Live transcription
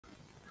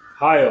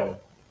Hi all,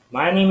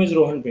 my name is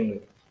Rohan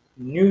Pingle.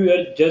 New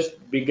Year just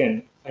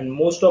began and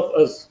most of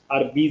us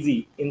are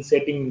busy in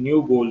setting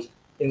new goals,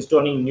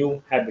 installing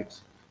new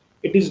habits.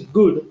 It is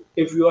good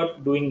if you are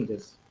doing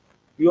this.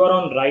 You are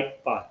on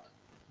right path.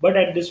 But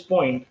at this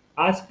point,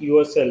 ask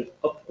yourself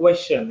a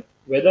question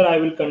whether I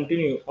will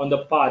continue on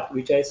the path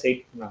which I set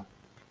now.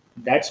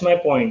 That's my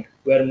point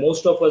where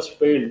most of us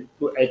fail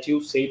to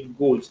achieve set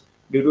goals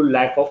due to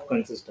lack of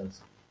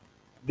consistency.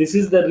 This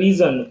is the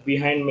reason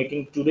behind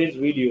making today's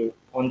video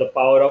on the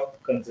power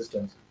of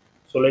consistency.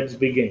 So let's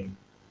begin.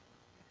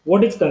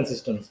 What is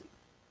consistency?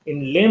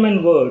 In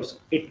layman words,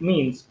 it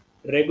means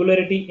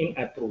regularity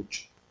in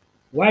approach.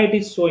 Why it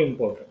is so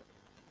important?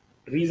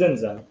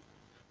 Reasons are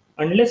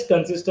unless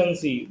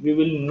consistency, we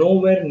will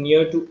nowhere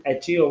near to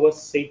achieve our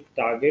set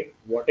target,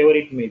 whatever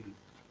it may be.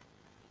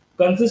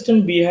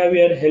 Consistent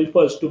behavior helps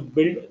us to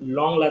build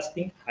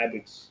long-lasting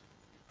habits.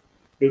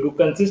 Due to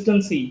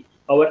consistency,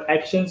 our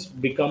actions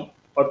become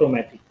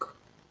automatic.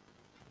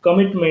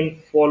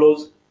 Commitment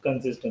follows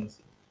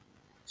consistency.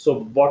 So,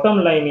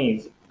 bottom line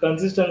is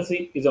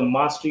consistency is a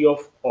mastery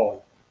of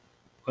all.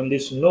 On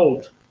this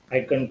note,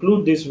 I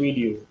conclude this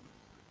video.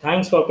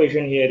 Thanks for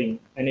patient hearing.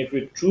 And if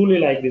you truly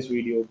like this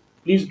video,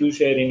 please do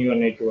share in your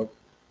network.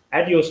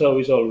 At your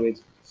service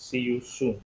always. See you soon.